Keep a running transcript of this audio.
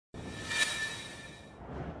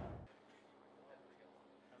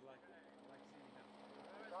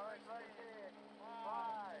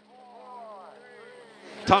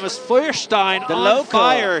Thomas Feurstein the on local.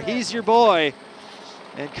 fire. He's your boy.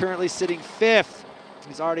 And currently sitting 5th.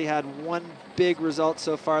 He's already had one big result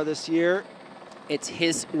so far this year. It's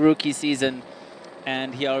his rookie season,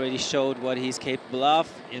 and he already showed what he's capable of.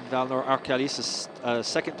 In Val-Nord-Arcalis, a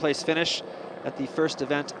second place finish at the first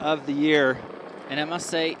event of the year. And I must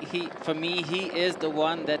say, for me, he is the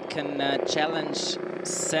one that can challenge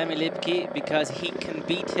Sami Lipke, because he can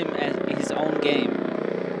beat him at his own game.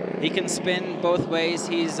 He can spin both ways.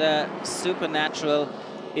 He's supernatural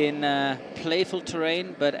in playful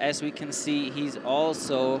terrain, but as we can see, he's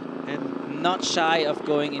also not shy of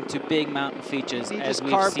going into big mountain features. He as just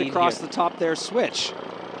we've carved seen across here. the top there, switch.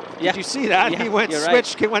 Yeah. Did you see that? Yeah, He went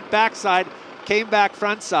switch, right. went backside, came back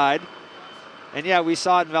front side. And yeah, we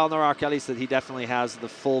saw it in Val-Nord-Arcalis that he definitely has the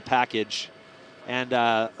full package. And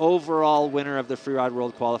overall winner of the Freeride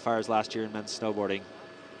World Qualifiers last year in men's snowboarding.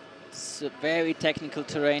 It's a very technical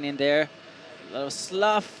terrain in there. A lot of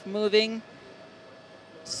slough moving.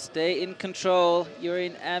 Stay in control. You're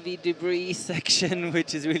in heavy debris section,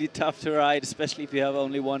 which is really tough to ride, especially if you have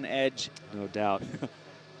only one edge. No doubt.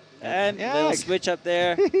 And yeah, little switch up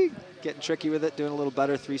there. Getting tricky with it, doing a little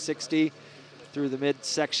butter 360 through the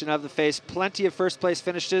mid-section of the face. Plenty of first-place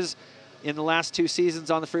finishes in the last 2 seasons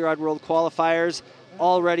on the Freeride World Qualifiers.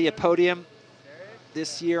 Already a podium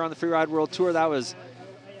this year on the Freeride World Tour. That was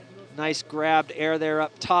nice grabbed air there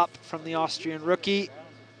up top from the Austrian rookie.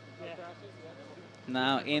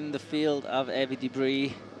 Now in the field of heavy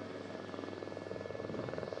debris.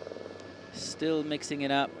 Still mixing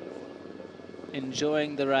it up.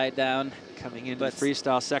 Enjoying the ride down. Coming into the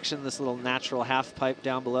freestyle section, this little natural half pipe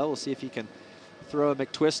down below. We'll see if he can throw a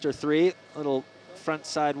McTwister 3. Little front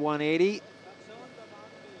side 180.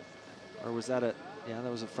 Or was that a, yeah, that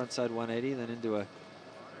was a front side 180, then into a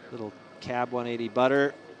little cab 180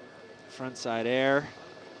 butter. Front side air.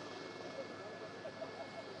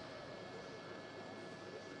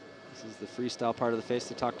 This is the freestyle part of the face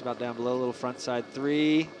they talked about down below. Little front side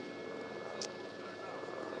 3.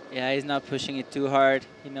 Yeah, he's not pushing it too hard.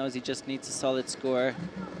 He knows he just needs a solid score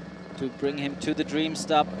to bring him to the dream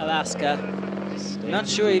stop, Alaska. Not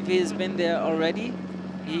sure if he's been there already.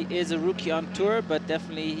 He is a rookie on tour, but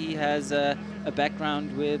definitely he has a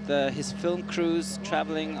background with his film crews,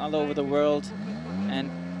 traveling all over the world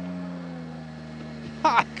and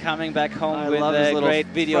coming back home with great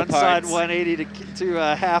video front parts. Side 180 to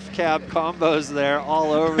half cab combos there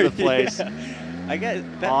all over the place. Yeah. I guess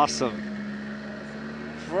awesome.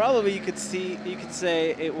 Probably you could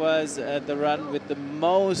say it was the run with the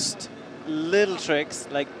most little tricks,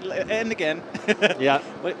 like, and again. Yeah.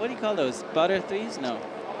 What do you call those? Butter 3s? No.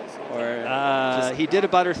 Or he did a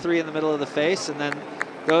butter 3 in the middle of the face, and then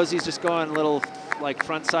those he's just going little like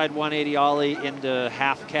front side 180 ollie into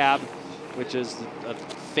half cab, which is a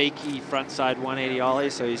fakey front side 180 ollie.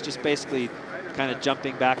 So he's just basically kind of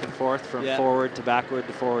jumping back and forth from forward to backward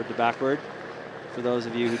to forward to backward. For those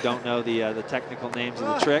of you who don't know the technical names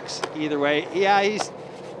of the tricks. Either way, yeah,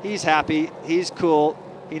 he's happy. He's cool.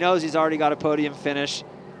 He knows he's already got a podium finish,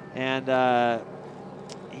 and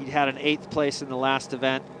he had an 8th place in the last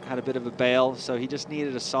event, had a bit of a bail, so he just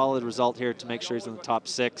needed a solid result here to make sure he's in the top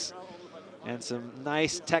 6. And some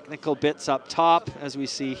nice technical bits up top, as we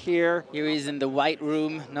see here. Here he's in the white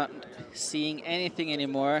room, not seeing anything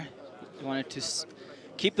anymore. He wanted to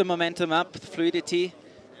keep the momentum up, fluidity.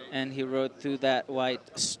 And he rode through that white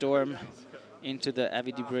storm into the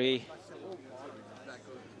heavy debris.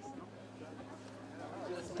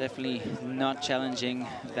 Definitely not challenging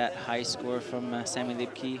that high score from Sami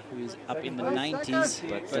Lipke, who is up in the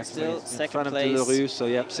 90s, but still second place. So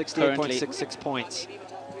yep, 68.66 points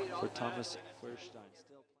for Thomas Feurstein.